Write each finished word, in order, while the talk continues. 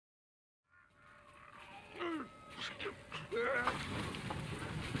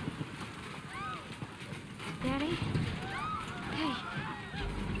Daddy? Hey.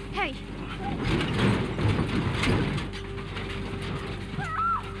 Hey!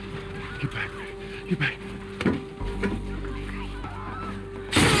 Get back. Get back.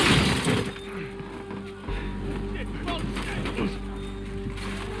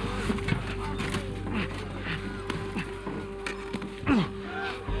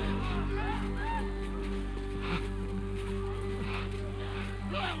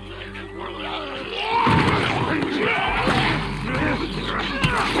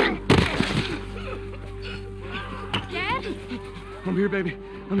 I'm here, baby.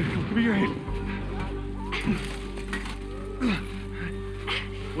 I'm here. Give me your hand.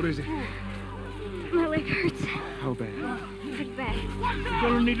 What is it? My leg hurts. How bad? Pretty bad. You're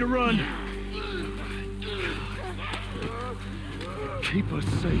gonna need to run. Keep us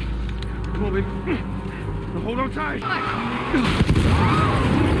safe. Come on, baby. Now hold on tight.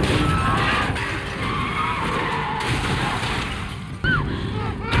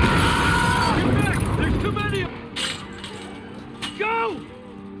 There's too many. Go!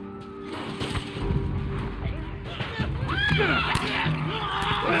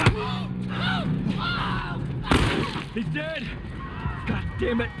 He's dead! God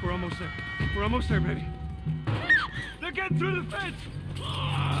damn it! We're almost there. We're almost there, baby. They're getting through the fence!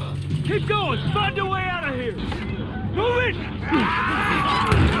 Keep going! Find a way out of here! Move it!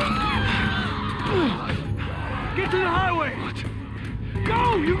 Get to the highway!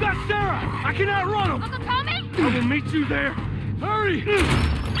 Go! You got Sarah! I can outrun him! Uncle Tommy? I will meet you there! Hurry!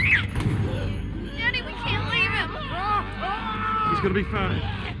 Daddy, we can't leave him! He's gonna be fine.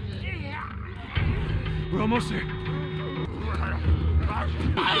 We're almost there.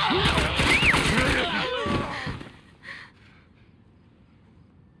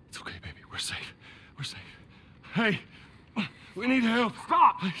 It's okay, baby. We're safe. We're safe. Hey, we need help.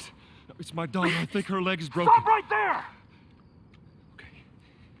 Stop! Please. It's my daughter. I think her leg is broken. Stop right there! Okay.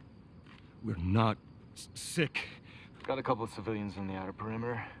 We're not sick. Got a couple of civilians on the outer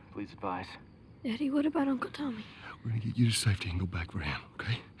perimeter. Please advise. Daddy, what about Uncle Tommy? We're gonna get you to safety and go back for him,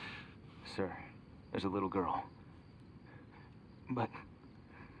 okay? Sir, there's a little girl. But...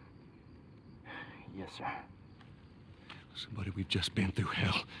 Yes, sir. Listen, buddy, we've just been through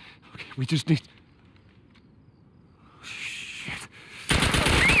hell. Okay, we just need... Shit.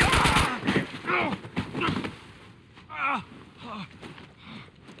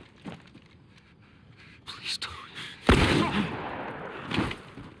 Please don't.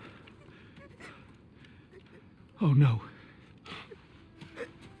 Oh, no.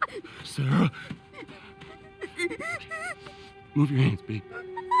 Sarah. Move your hands, baby.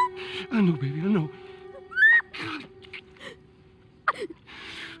 I know, baby, I know.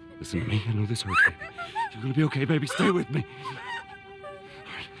 Listen to me. I know this hurts, baby. You're gonna be okay, baby. Stay with me. All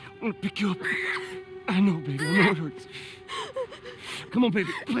right, I'm gonna pick you up. I know, baby. I know it hurts. Come on,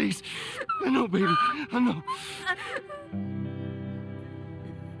 baby. Please. I know, baby. I know.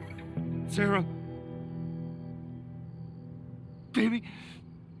 Sarah. Baby.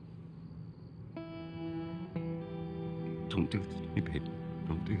 Don't do this to me, baby.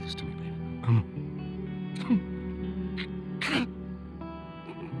 Don't do this to me, baby. Come on.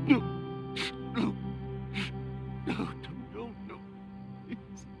 No. No. No, no.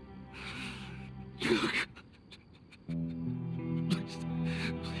 Please. Please don't.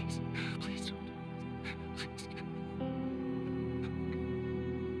 Please.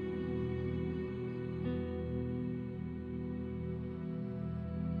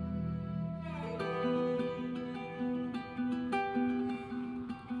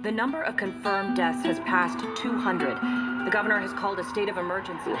 The number of confirmed deaths has passed 200. The governor has called a state of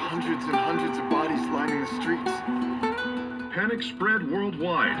emergency. There are hundreds and hundreds of bodies lining the streets. Panic spread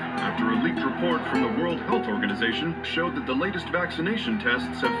worldwide after a leaked report from the World Health Organization showed that the latest vaccination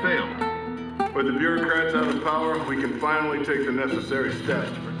tests have failed. With the bureaucrats out of power, we can finally take the necessary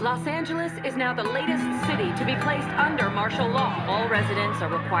steps. Los Angeles is now the latest city to be placed under martial law. All residents are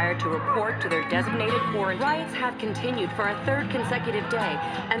required to report to their designated quarantine. Riots have continued for a third consecutive day,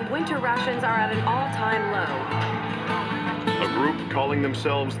 and winter rations are at an all-time low. A group calling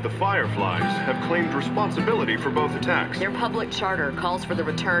themselves the Fireflies have claimed responsibility for both attacks. Their public charter calls for the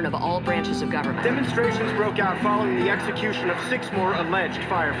return of all branches of government. Demonstrations broke out following the execution of 6 more alleged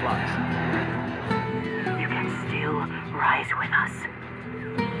Fireflies. You can still rise with us.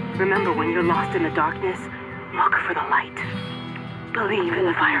 Remember, when you're lost in the darkness, look for the light. Believe in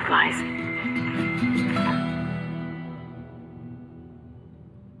the Fireflies.